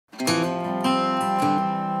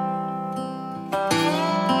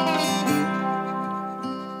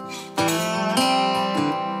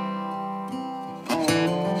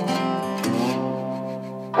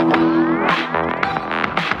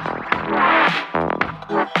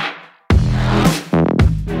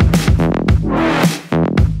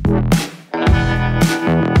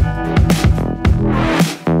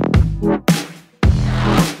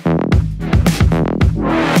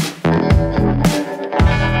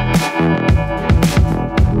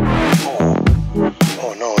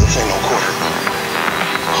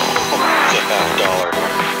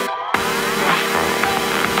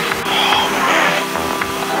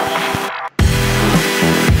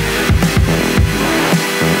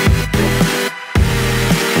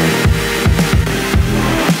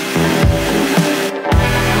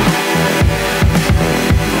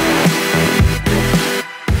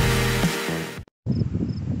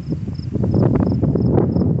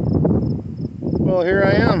Well, here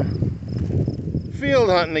I am, field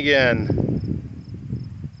hunting again.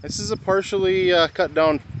 This is a partially cut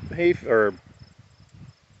down hay or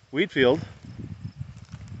wheat field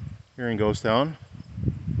here in Ghost Town.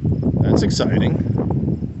 That's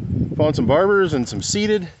exciting. Found some barbers and some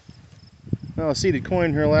seeded. Well, a seeded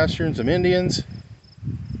coin here last year and some Indians.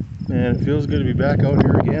 And it feels good to be back out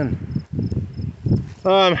here again.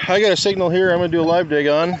 I got a signal here I'm going to do a live dig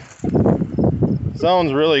on.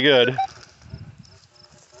 Sounds really good.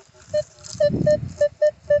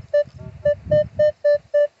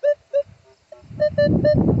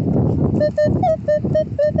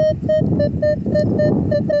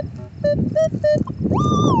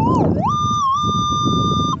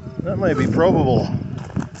 That might be probable.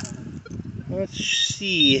 Let's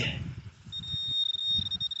see.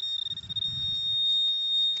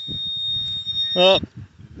 Oh,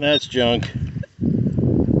 that's junk.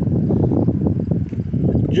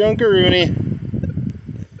 Junkaroony.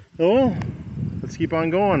 Oh, let's keep on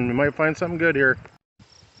going. We might find something good here.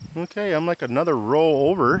 Okay, I'm like another row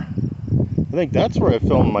over. I think that's where I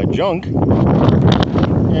filmed my junk.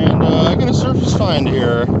 And I got a surface find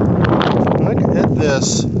here. Look at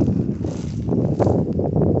this.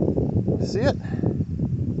 See it?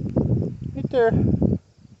 Right there.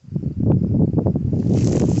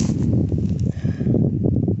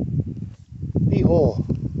 The hole.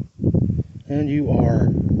 And you are.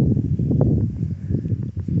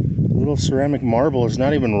 Little ceramic marble is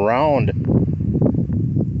not even round.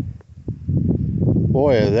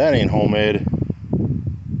 Boy, that ain't homemade.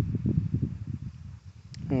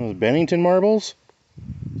 Those Bennington marbles?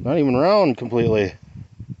 Not even round completely.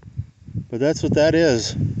 But that's what that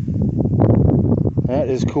is. That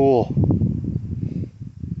is cool.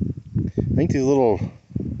 I think these little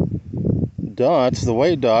dots, the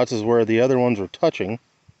white dots, is where the other ones were touching.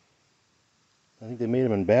 I think they made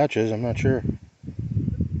them in batches, I'm not sure.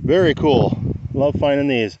 Very cool. Love finding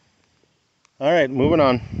these. Alright, moving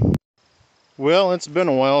on. Well, it's been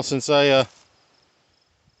a while since I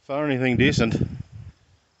found anything decent.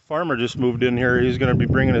 Farmer just moved in here. He's going to be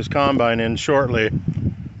bringing his combine in shortly.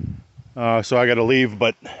 So I got to leave,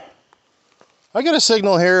 but I got a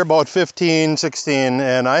signal here about 15, 16,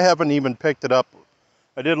 and I haven't even picked it up.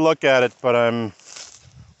 I did look at it, but I'm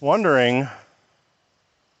wondering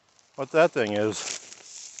what that thing is.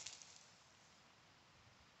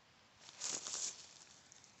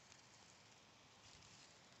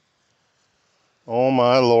 Oh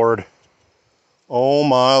my Lord. Oh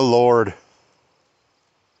my Lord.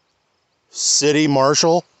 City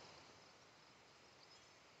Marshal?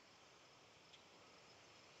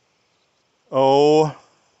 Oh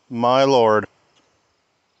my Lord.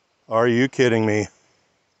 Are you kidding me?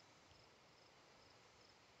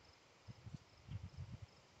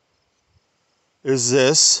 Is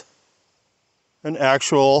this an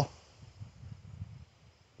actual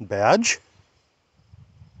badge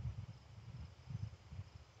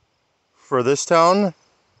for this town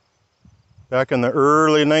back in the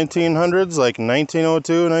early 1900s, like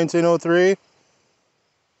 1902, 1903?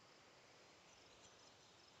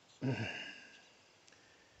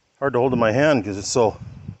 Hard to hold in my hand because it's so...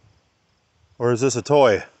 Or is this a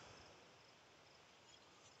toy?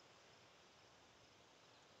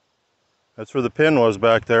 That's where the pin was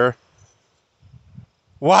back there.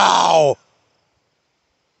 Wow!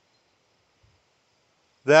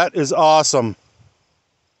 That is awesome.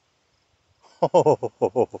 Oh,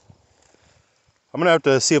 I'm gonna have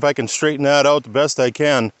to see if I can straighten that out the best I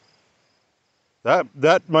can.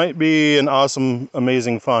 That might be an awesome,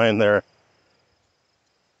 amazing find there.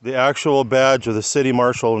 The actual badge of the city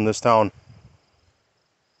marshal in this town.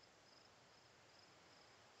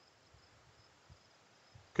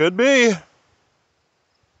 Could be.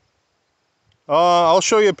 I'll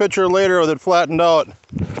show you a picture later with it flattened out.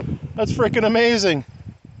 That's freaking amazing.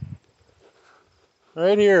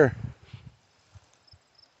 Right here.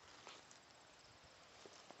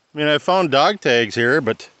 I mean, I found dog tags here,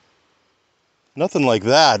 but nothing like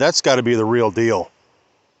that. That's got to be the real deal.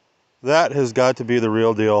 That has got to be the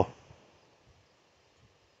real deal.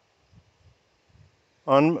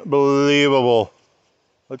 Unbelievable.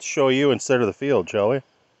 Let's show you instead of the field, shall we?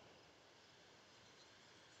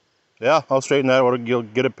 Yeah, I'll straighten that out. You'll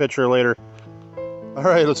get a picture later. All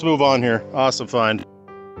right, let's move on here. Awesome find.